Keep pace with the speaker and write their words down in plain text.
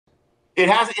It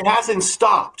hasn't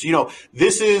stopped. And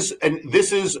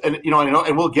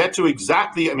we'll get to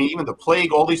exactly. I mean, even the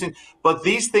plague, all these things, but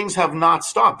these things have not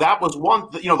stopped. That was one.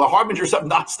 The harbingers have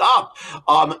not stopped.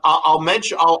 I'll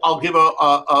mention. I'll give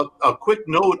a quick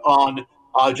note on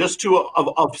just two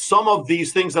of some of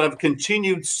these things that have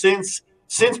continued since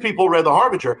people read the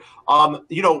Harbinger.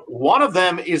 One of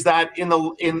them is that in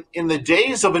the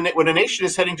days of when a nation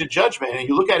is heading to judgment, and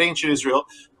you look at ancient Israel,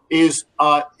 is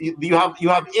you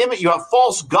have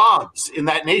false gods in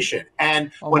that nation, and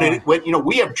when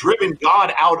we have driven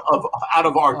God out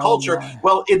of our culture. My.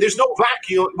 Well, there's no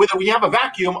vacuum. Whether we have a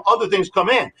vacuum, other things come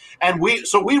in, and we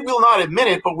will not admit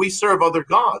it, but we serve other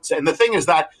gods. And the thing is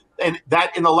that in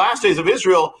the last days of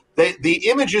Israel, the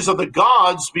images of the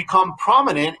gods become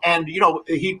prominent, and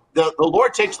the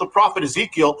Lord takes the prophet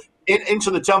Ezekiel into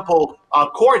the temple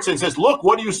courts and says, "Look,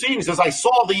 what do you see?" And he says, "I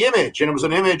saw the image," and it was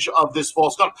an image of this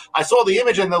false god. I saw the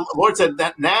image, and the Lord said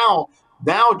that now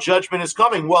judgment is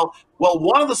coming. Well,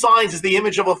 one of the signs is the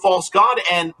image of a false god,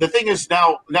 and the thing is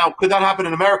now could that happen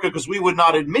in America? Because we would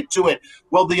not admit to it.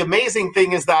 Well, the amazing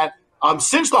thing is that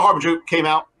since the Harbinger came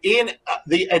out, in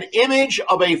an image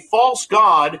of a false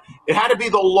god, it had to be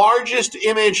the largest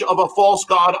image of a false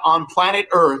god on planet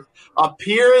Earth,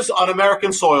 appears on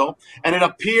American soil, and it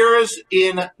appears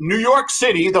in New York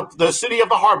City, the city of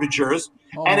the Harbingers,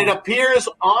 and it appears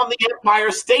on the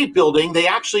Empire State Building. They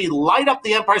actually light up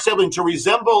the Empire State Building to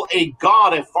resemble a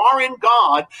god, a foreign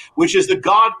god, which is the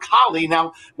god Kali.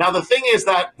 Now the thing is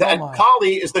that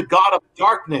Kali is the god of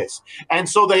darkness, and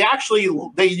so they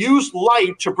use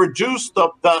light to produce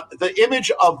the image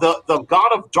of the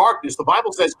god of darkness. The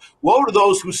Bible says, "Woe to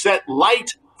those who set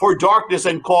light for darkness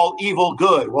and call evil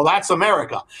good." Well, that's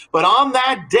America. But on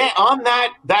that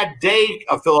day,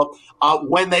 Philip,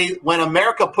 when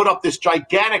America put up this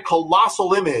gigantic,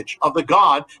 colossal image of the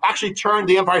god, actually turned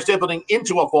the Empire State Building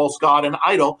into a false god, an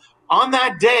idol. On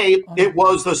that day, it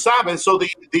was the Sabbath, so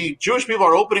the Jewish people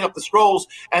are opening up the scrolls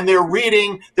and they're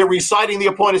reciting the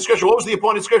appointed scripture. What was the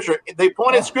appointed scripture? The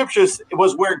appointed scriptures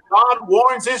was where God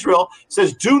warns Israel,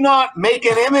 says, "Do not make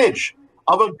an image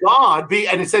of a god,"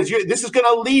 and it says this is going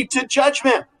to lead to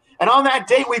judgment. And on that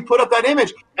day, we put up that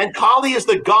image. And Kali is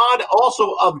the god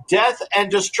also of death and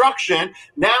destruction,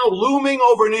 now looming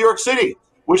over New York City,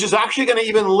 which is actually going to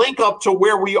even link up to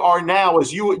where we are now,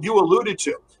 as you alluded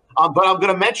to. But I'm going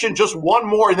to mention just one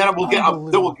more, and then we'll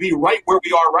be right where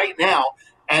we are right now.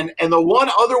 And the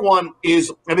one other one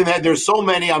is, I mean, there's so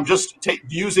many. I'm just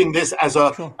using this as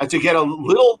to get a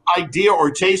little idea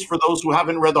or taste for those who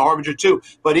haven't read the Harbinger 2.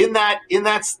 But in that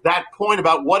point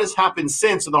about what has happened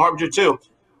since in the Harbinger 2,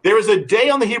 there is a day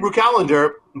on the Hebrew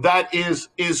calendar that is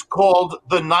called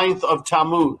the 9th of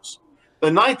Tammuz. The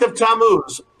 9th of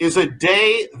Tammuz is a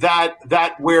day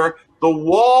that where the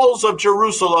walls of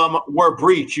Jerusalem were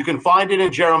breached. You can find it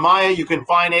in Jeremiah. You can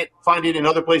find it in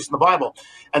other places in the Bible.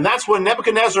 And that's when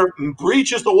Nebuchadnezzar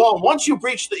breaches the wall. Once you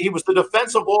breach he was the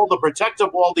defensive wall, the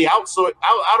protective wall, the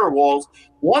outer walls.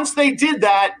 Once they did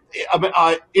that,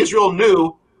 Israel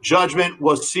knew judgment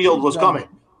was sealed, was coming.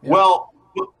 Yeah.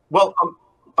 Well,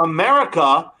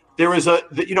 America,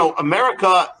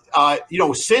 America,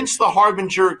 since the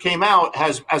Harbinger came out,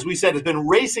 as we said, has been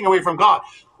racing away from God.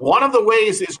 One of the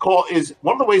ways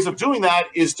of doing that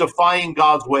is defying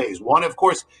God's ways. One, of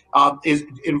course,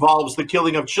 involves the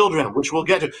killing of children, which we'll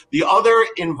get to. The other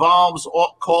involves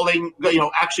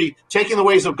actually taking the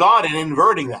ways of God and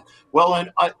inverting them. Well,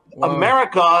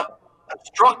 America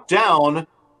struck down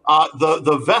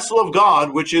the vessel of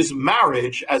God, which is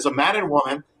marriage as a man and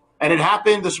woman. And it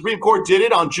happened, the Supreme Court did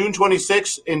it on June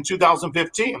 26 in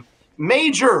 2015.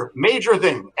 Major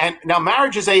thing. And now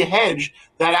marriage is a hedge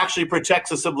that actually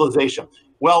protects a civilization.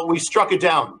 Well, we struck it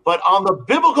down. But on the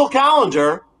biblical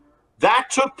calendar, that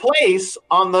took place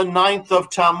on the 9th of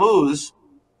Tammuz,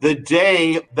 the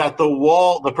day that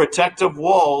the protective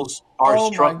walls are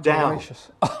struck down.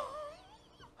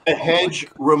 The hedge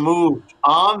removed.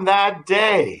 On that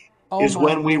day is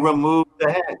when we removed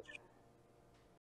the hedge.